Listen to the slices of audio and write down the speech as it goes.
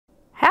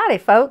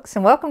Howdy folks,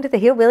 and welcome to the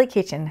Hillbilly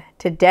Kitchen.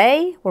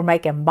 Today we're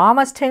making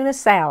Mama's tuna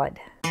salad.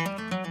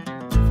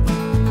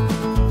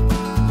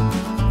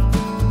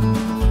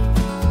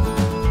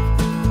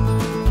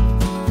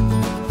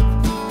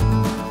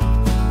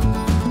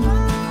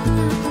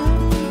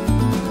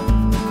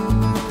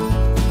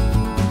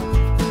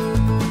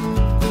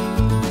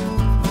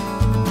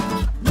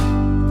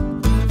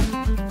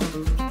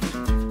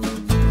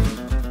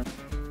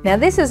 Now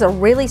this is a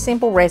really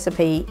simple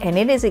recipe, and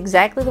it is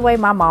exactly the way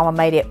my mama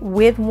made it,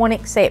 with one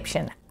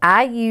exception.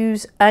 I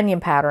use onion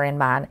powder in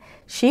mine.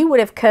 She would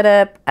have cut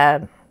up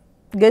a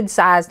good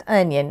sized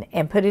onion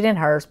and put it in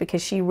hers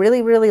because she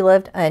really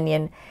loved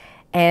onion,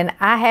 and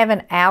I have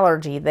an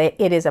allergy that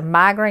it is a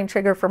migraine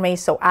trigger for me,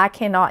 so I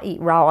cannot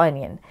eat raw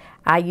onion.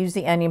 I use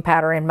the onion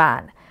powder in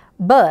mine.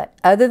 But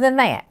other than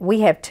that,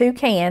 we have 2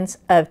 cans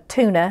of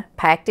tuna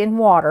packed in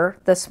water,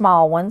 the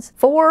small ones,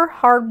 4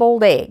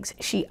 hard-boiled eggs.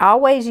 She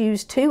always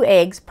used 2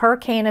 eggs per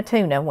can of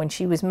tuna when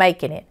she was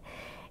making it.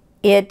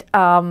 It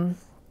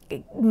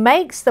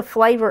makes the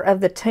flavor of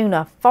the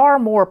tuna far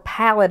more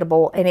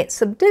palatable, and it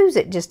subdues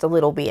it just a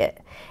little bit.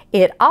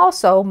 It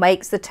also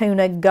makes the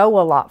tuna go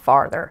a lot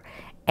farther.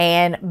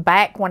 And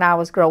back when I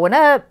was growing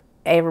up,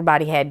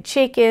 everybody had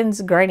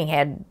chickens. Granny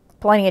had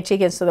plenty of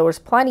chickens, so there was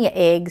plenty of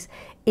eggs.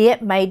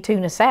 It made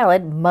tuna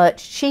salad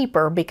much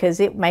cheaper because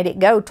it made it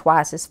go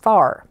twice as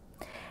far.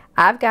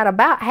 I've got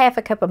about half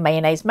a cup of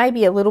mayonnaise,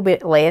 maybe a little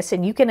bit less,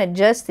 and you can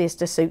adjust this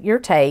to suit your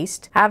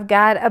taste. I've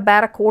got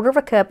about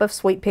 1/4 cup of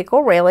sweet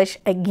pickle relish.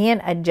 Again,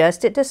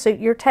 adjust it to suit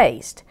your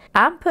taste.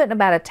 I'm putting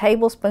about 1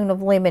 tablespoon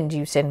of lemon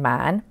juice in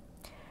mine,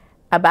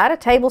 about 1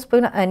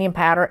 tablespoon of onion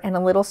powder, and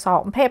a little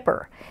salt and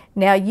pepper.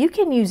 Now you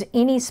can use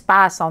any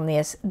spice on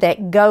this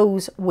that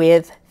goes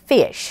with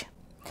fish.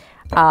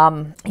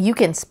 You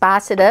can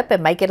spice it up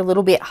and make it a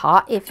little bit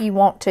hot if you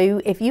want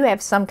to. If you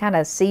have some kind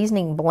of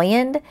seasoning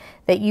blend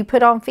that you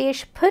put on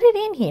fish, put it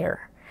in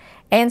here.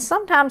 And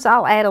sometimes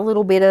I'll add a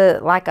little bit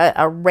of like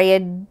a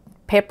red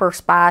pepper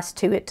spice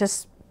to it to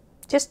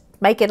just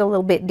make it a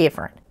little bit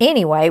different.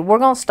 Anyway, we're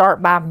going to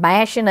start by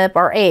mashing up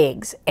our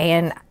eggs.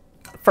 And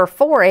for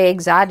 4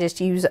 eggs, I just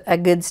use a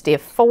good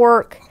stiff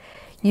fork.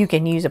 You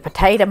can use a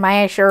potato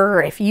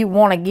masher. If you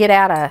want to get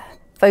out a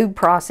food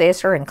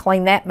processor and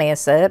clean that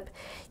mess up,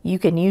 you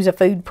can use a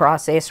food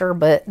processor,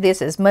 but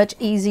this is much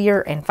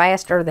easier and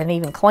faster than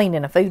even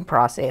cleaning a food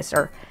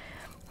processor.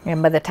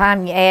 And by the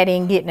time you add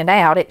in getting it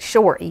out, it's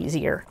sure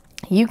easier.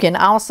 You can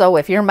also,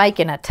 if you're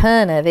making a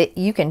ton of it,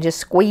 you can just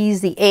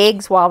squeeze the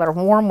eggs while they're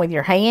warm with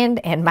your hand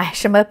and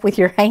mash them up with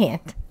your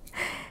hand.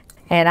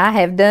 And I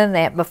have done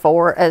that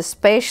before,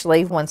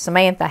 especially when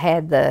Samantha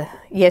had the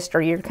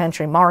yesteryear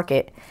country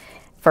market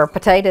for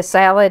potato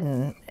salad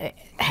and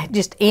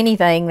just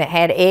anything that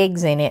had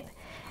eggs in it.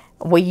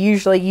 We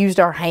usually used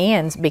our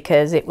hands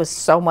because it was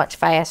so much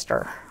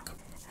faster.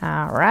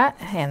 All right,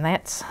 and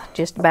that's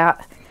just about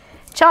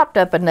chopped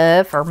up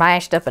enough or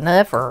mashed up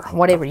enough or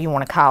whatever you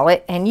want to call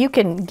it. And you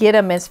can get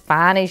them as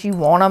fine as you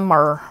want them,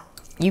 or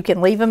you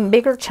can leave them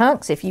bigger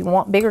chunks if you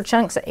want bigger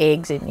chunks of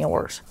eggs in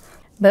yours.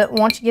 But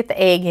once you get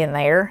the egg in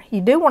there,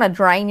 you do want to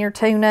drain your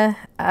tuna.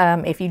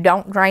 If you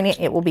don't drain it,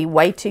 it will be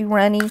way too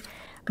runny.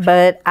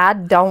 But I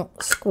don't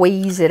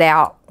squeeze it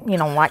out, you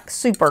know, like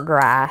super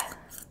dry.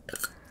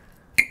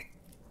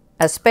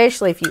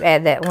 Especially if you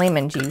add that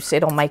lemon juice,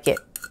 it'll make it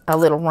a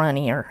little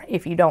runnier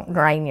if you don't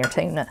drain your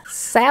tuna.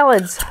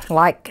 Salads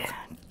like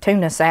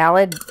tuna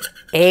salad,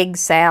 egg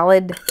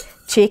salad,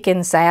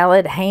 chicken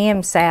salad,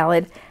 ham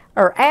salad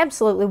are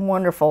absolutely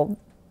wonderful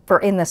for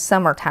in the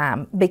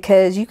summertime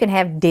because you can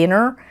have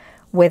dinner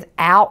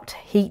without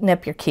heating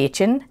up your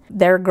kitchen.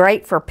 They're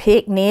great for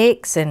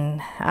picnics,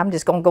 and I'm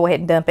just going to go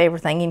ahead and dump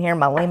everything in here,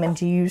 my lemon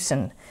juice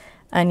and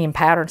onion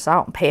powder,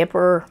 salt and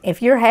pepper.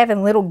 If you're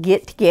having little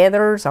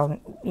get-togethers,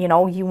 on, you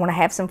know, you want to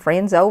have some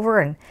friends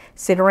over and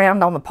sit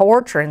around on the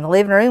porch or in the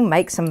living room,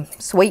 make some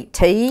sweet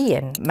tea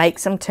and make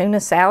some tuna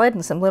salad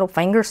and some little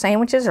finger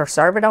sandwiches, or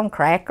serve it on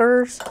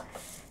crackers.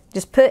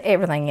 Just put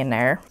everything in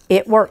there.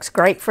 It works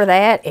great for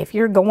that. If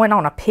you're going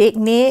on a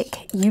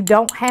picnic, you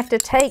don't have to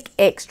take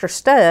extra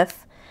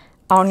stuff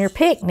on your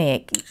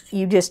picnic.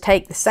 You just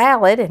take the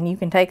salad, and you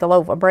can take a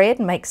loaf of bread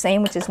and make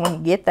sandwiches when you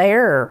get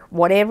there or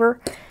whatever.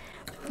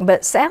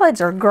 But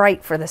salads are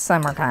great for the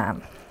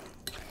summertime.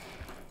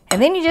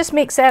 And then you just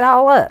mix that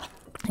all up.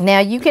 Now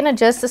you can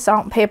adjust the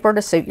salt and pepper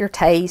to suit your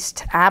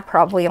taste. I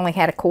probably only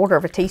had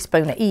 1/4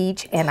 teaspoon of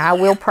each, and I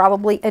will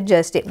probably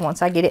adjust it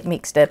once I get it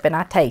mixed up and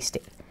I taste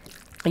it.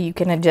 You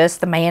can adjust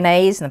the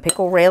mayonnaise and the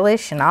pickle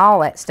relish and all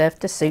that stuff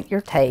to suit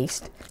your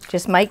taste.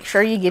 Just make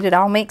sure you get it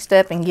all mixed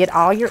up and get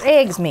all your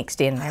eggs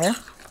mixed in there.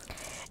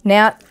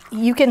 Now,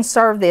 you can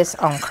serve this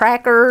on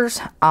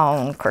crackers,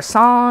 on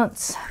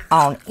croissants,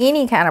 on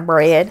any kind of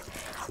bread,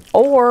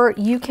 or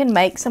you can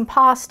make some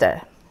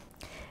pasta.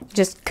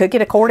 Just cook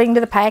it according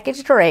to the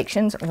package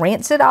directions,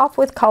 rinse it off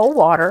with cold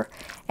water,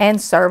 and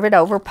serve it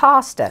over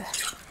pasta.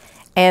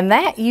 And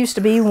that used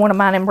to be one of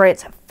mine and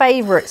Brett's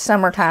favorite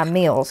summertime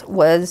meals,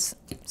 was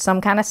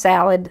some kind of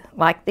salad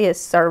like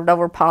this served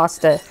over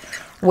pasta.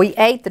 We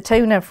ate the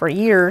tuna for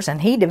years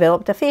and he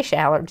developed a fish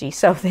allergy.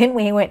 So then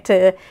we went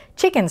to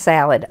chicken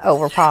salad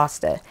over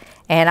pasta.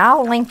 And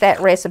I'll link that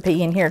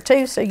recipe in here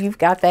too, so you've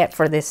got that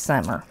for this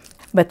summer.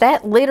 But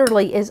that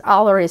literally is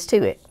all there is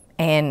to it.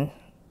 And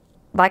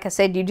like I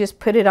said, you just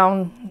put it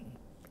on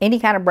any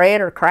kind of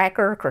bread or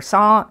cracker,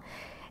 croissant.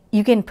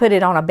 You can put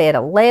it on a bed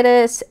of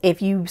lettuce.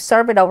 If you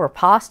serve it over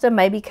pasta,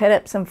 maybe cut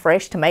up some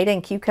fresh tomato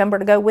and cucumber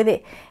to go with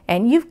it.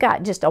 And you've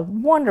got just a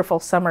wonderful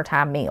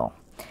summertime meal.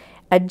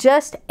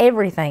 Adjust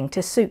everything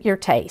to suit your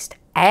taste.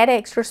 Add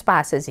extra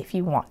spices if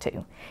you want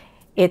to.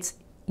 It's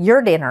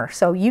your dinner,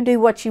 so you do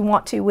what you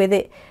want to with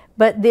it.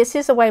 But this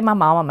is the way my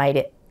mama made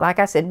it. Like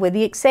I said, with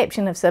the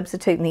exception of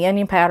substituting the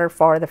onion powder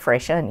for the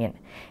fresh onion.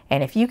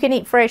 And if you can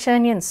eat fresh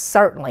onion,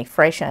 certainly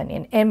fresh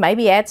onion. And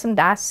maybe add some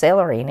diced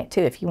celery in it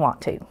too if you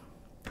want to.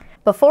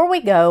 Before we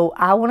go,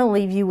 I want to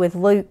leave you with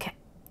Luke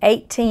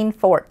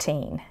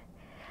 18:14.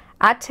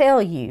 I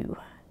tell you,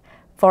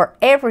 for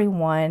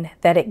everyone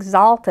that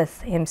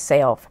exalteth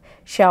himself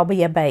shall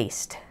be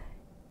abased,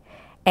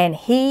 and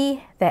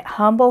he that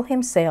humble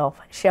himself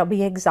shall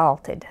be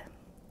exalted.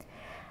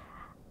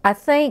 I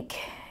think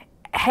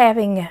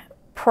having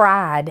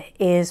pride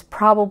is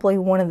probably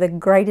one of the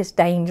greatest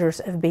dangers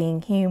of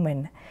being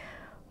human.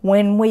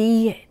 When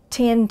we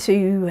tend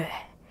to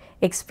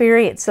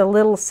experience a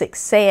little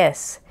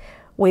success,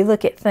 we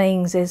look at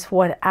things as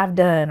what I've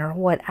done or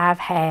what I've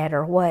had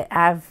or what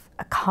I've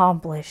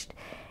accomplished,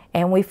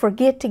 and we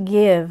forget to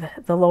give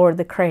the Lord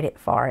the credit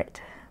for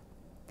it.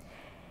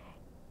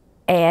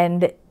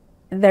 And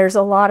there's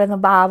a lot in the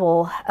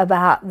Bible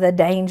about the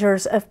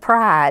dangers of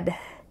pride.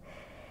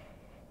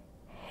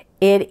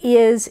 It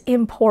is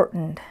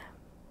important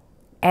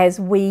as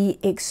we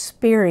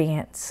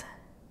experience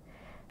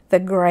the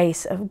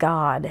grace of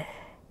God,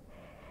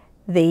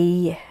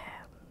 the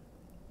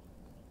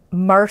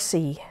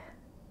mercy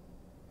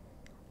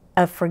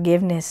of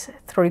forgiveness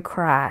through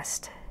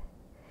Christ,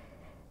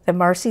 the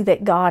mercy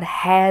that God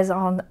has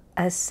on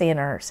us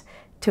sinners,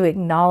 to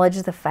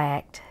acknowledge the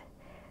fact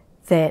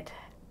that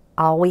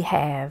all we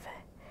have,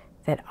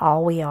 that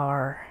all we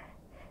are,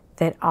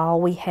 that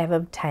all we have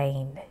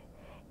obtained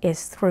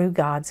is through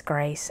God's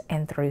grace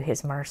and through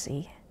His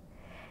mercy.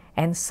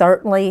 And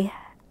certainly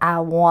I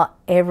want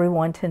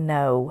everyone to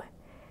know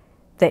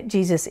that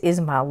Jesus is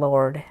my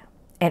Lord,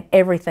 and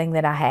everything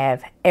that I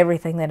have,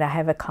 everything that I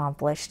have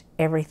accomplished,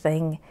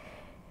 anything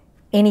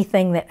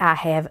that I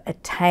have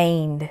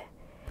attained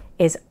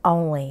is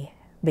only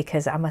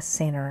because I'm a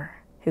sinner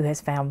who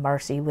has found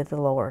mercy with the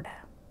Lord.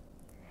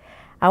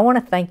 I want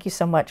to thank you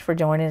so much for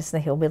joining us in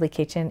the Hillbilly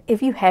Kitchen.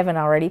 If you haven't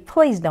already,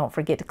 please don't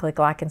forget to click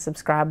like and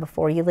subscribe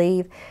before you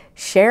leave.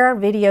 Share our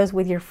videos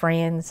with your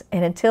friends,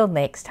 and until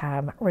next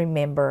time,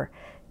 remember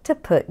to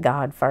put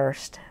God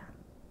first.